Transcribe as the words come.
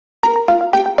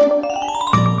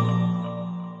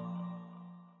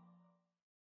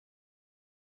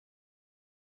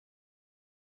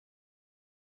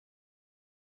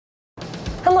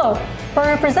Hello, we're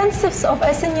representatives of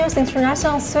SNU's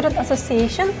International Student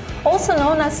Association, also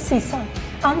known as SISA,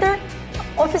 under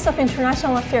Office of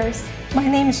International Affairs. My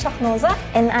name is Shahnoza.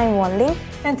 And I'm Wanling.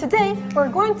 And today, we're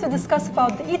going to discuss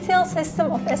about the eTL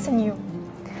system of SNU.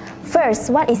 First,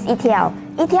 what is eTL?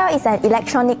 eTL is an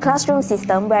electronic classroom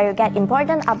system where you get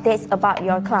important updates about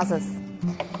your classes.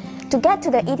 To get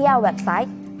to the eTL website,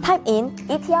 type in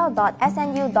etl.snu.ac.kr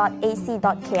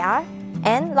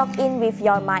and log in with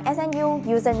your MySNU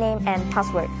username and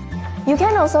password. You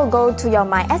can also go to your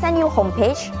MySNU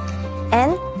homepage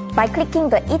and by clicking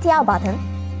the eTL button,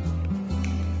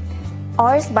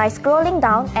 or by scrolling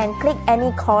down and click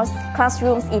any course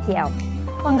classroom's eTL.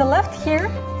 On the left here,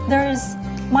 there is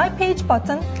My Page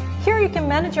button. Here you can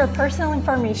manage your personal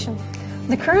information.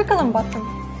 The Curriculum button.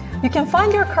 You can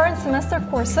find your current semester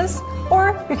courses,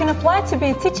 or you can apply to be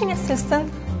a teaching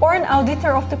assistant or an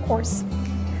auditor of the course.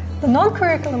 The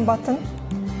Non-Curriculum button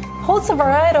holds a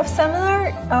variety of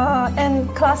seminar and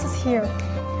classes here.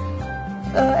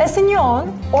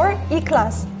 SNUON, or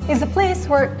e-class, is a place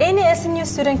where any SNU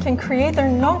student can create their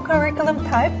non-curriculum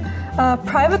type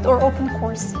private or open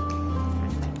course.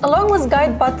 Along with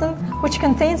Guide button, which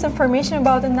contains information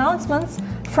about announcements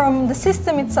from the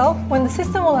system itself when the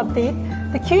system will update,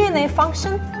 the Q&A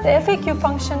function, the FAQ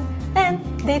function, and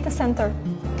Data Center.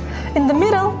 In the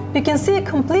middle, you can see a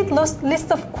complete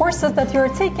list of courses that you are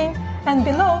taking, and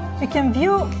below, you can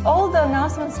view all the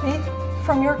announcements made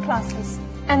from your classes.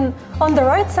 And on the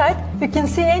right side, you can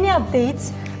see any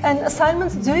updates and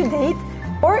assignments due date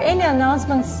or any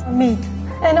announcements made.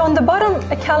 And on the bottom,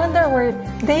 a calendar where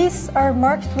days are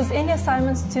marked with any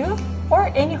assignments due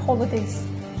or any holidays.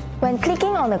 When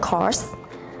clicking on a course,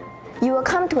 you will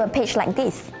come to a page like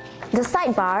this. The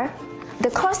sidebar, the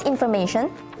course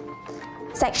information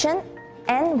section,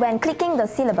 and when clicking the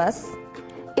syllabus,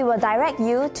 it will direct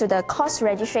you to the course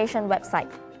registration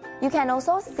website. You can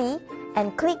also see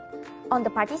and click on the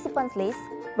participants list,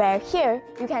 where here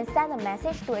you can send a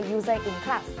message to a user in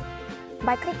class.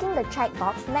 By clicking the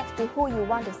checkbox next to who you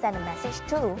want to send a message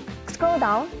to, scroll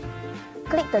down,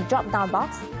 click the drop-down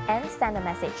box, and send a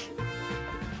message.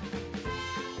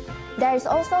 There is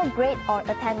also grade or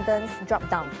attendance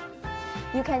drop-down.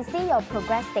 You can see your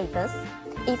progress status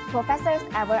if professors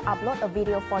ever upload a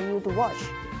video for you to watch.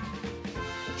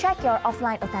 Check your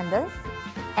offline attendance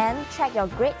and check your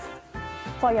grades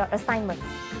for your assignments.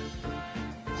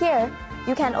 Here,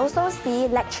 you can also see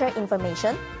lecture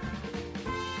information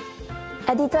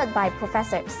edited by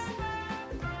professors,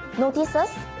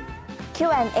 notices,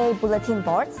 Q&A bulletin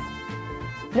boards,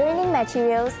 learning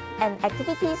materials and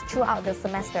activities throughout the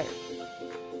semester,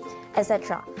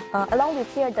 etc. Along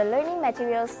with here, the learning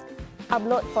materials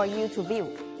upload for you to view.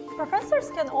 Professors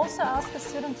can also ask a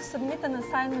student to submit an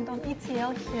assignment on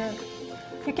eTL here.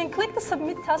 You can click the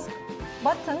Submit Task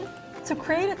button to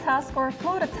create a task or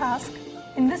upload a task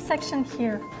in this section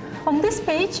here. On this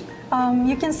page,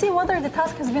 you can see whether the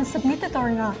task has been submitted or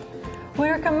not. We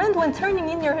recommend when turning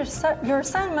in your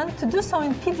assignment to do so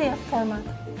in PDF format.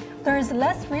 There is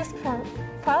less risk for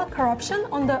file corruption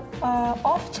on the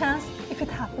off chance if it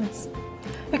happens.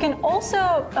 You can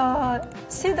also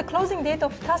see the closing date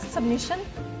of task submission.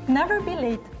 Never be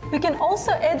late. You can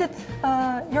also edit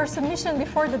your submission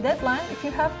before the deadline. If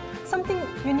you have something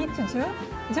you need to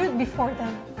do it before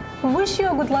then. We wish you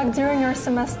good luck during your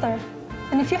semester.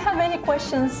 And if you have any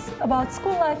questions about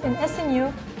school life in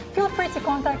SNU, feel free to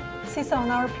contact SISA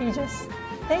on our pages.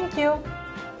 Thank you.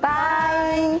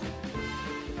 Bye!